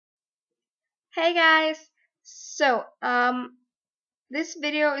Hey guys! So, this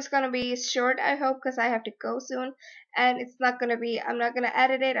video is gonna be short, I hope, because I have to go soon, and I'm not gonna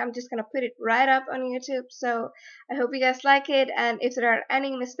edit it, I'm just gonna put it right up on YouTube, so I hope you guys like it, and if there are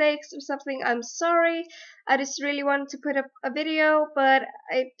any mistakes or something, I'm sorry. I just really wanted to put up a video, but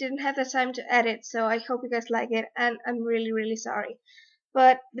I didn't have the time to edit, so I hope you guys like it, and I'm really, really sorry.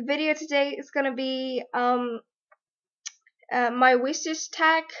 But the video today is gonna be, my wishes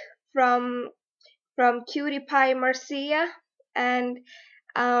tag from Cutie Pie Marcia, and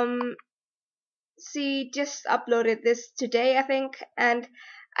um, she just uploaded this today, I think, and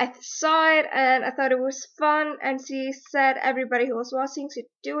I saw it and I thought it was fun, and she said everybody who was watching should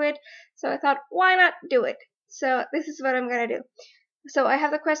do it, so I thought, why not do it? So this is what I'm gonna do. So I have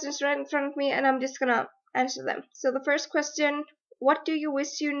the questions right in front of me, and I'm just gonna answer them. So the first question: what do you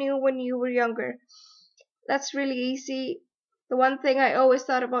wish you knew when you were younger? That's really easy. The one thing I always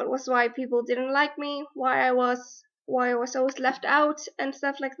thought about was why people didn't like me, why I was always left out and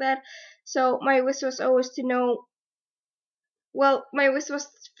stuff like that. So my wish was always to know, well, my wish was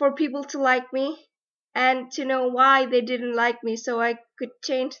for people to like me and to know why they didn't like me so I could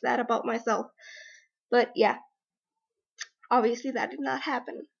change that about myself. But yeah, obviously that did not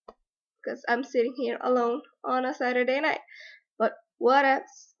happen because I'm sitting here alone on a Saturday night. But what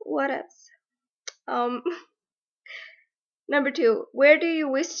else? What else? Um Number 2, where do you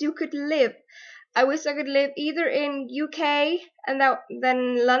wish you could live? I wish I could live either in UK and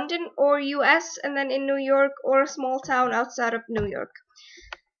then London, or US and then in New York, or a small town outside of New York.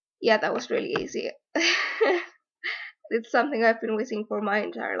 Yeah, that was really easy. It's something I've been wishing for my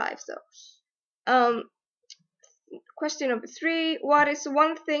entire life. So, um, question number 3, what is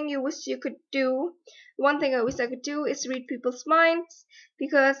one thing you wish you could do? One thing I wish I could do is read people's minds,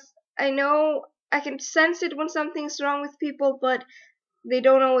 because I know I can sense it when something's wrong with people, but they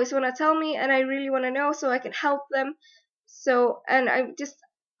don't always want to tell me, and I really want to know so I can help them. So, and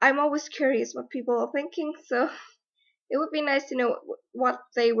I'm always curious what people are thinking, so it would be nice to know what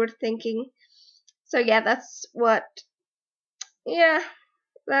they were thinking. So yeah, that's what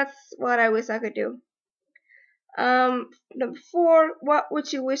I wish I could do. Number 4, what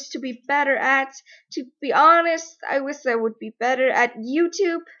would you wish to be better at? To be honest, I wish I would be better at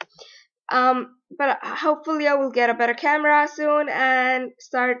YouTube. But hopefully I will get a better camera soon and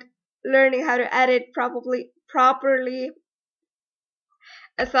start learning how to edit properly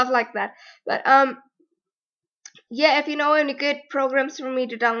and stuff like that. But yeah, if you know any good programs for me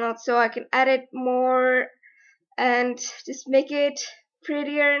to download so I can edit more and just make it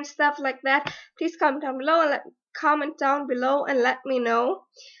prettier and stuff like that, please comment down below and let me know.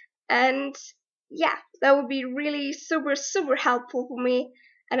 And yeah, that would be really super helpful for me,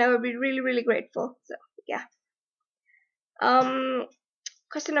 and I would be really grateful. So yeah.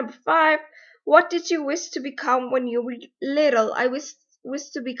 Question number 5. What did you wish to become when you were little? I wish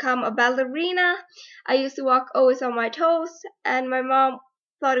to become a ballerina. I used to walk always on my toes, and my mom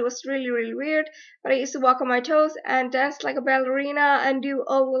thought it was really weird, but I used to walk on my toes and dance like a ballerina and do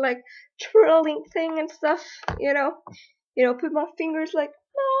all the like twirling thing and stuff, put my fingers like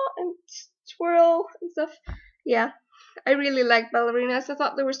and twirl and stuff. Yeah, I really like ballerinas. I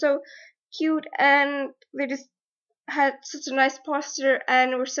thought they were so cute, and they just had such a nice posture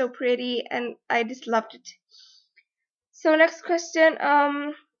and were so pretty, and I just loved it. So next question,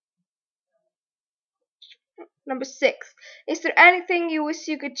 number 6. Is there anything you wish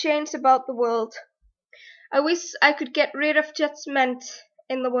you could change about the world? I wish I could get rid of judgment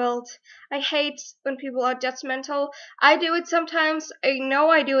in the world. I hate when people are judgmental. I do it sometimes. I know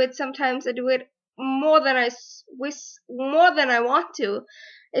I do it sometimes. I do it more than more than I want to.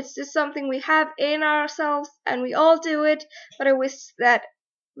 It's just something we have in ourselves, and we all do it. But I wish that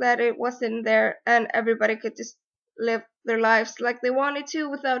it wasn't there, and everybody could just live their lives like they wanted to,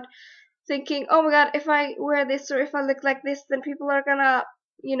 without thinking, oh my god, if I wear this or if I look like this, then people are gonna,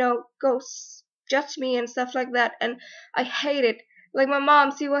 judge me and stuff like that. And I hate it. Like my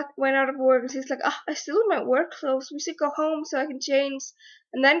mom, she went out of work and she's like, oh, I still in my work clothes. We should go home so I can change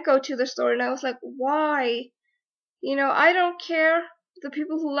and then go to the store. And I was like, why? I don't care. The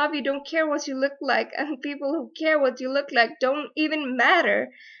people who love you don't care what you look like, and people who care what you look like don't even matter.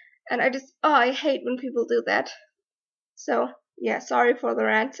 And I hate when people do that. So yeah, sorry for the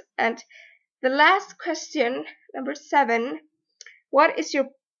rant. And the last question, number 7. What is your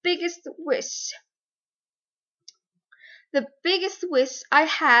biggest wish? The biggest wish I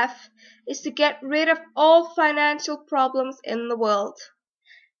have is to get rid of all financial problems in the world,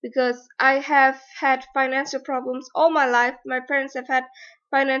 because I have had financial problems all my life. My parents have had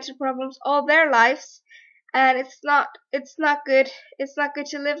financial problems all their lives, and it's not good. It's not good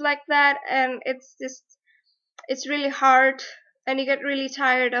to live like that, and it's really hard, and you get really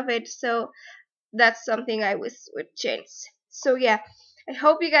tired of it. So that's something I wish would change. So yeah, I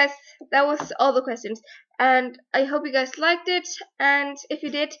hope you guys, that was all the questions, and I hope you guys liked it, and if you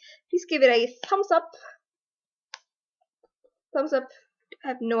did, please give it a thumbs up. I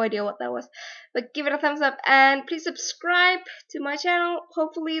have no idea what that was, but give it a thumbs up, and please subscribe to my channel.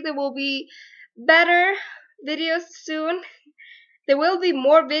 Hopefully there will be better videos soon. There will be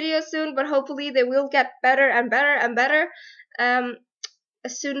more videos soon, but hopefully they will get better and better and better. Um,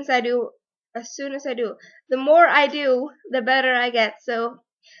 as soon as I do, the more I do, the better I get. So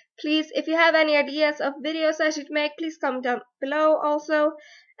please, if you have any ideas of videos I should make, please comment down below also.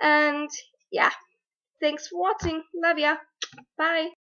 And yeah, thanks for watching. Love ya. Bye.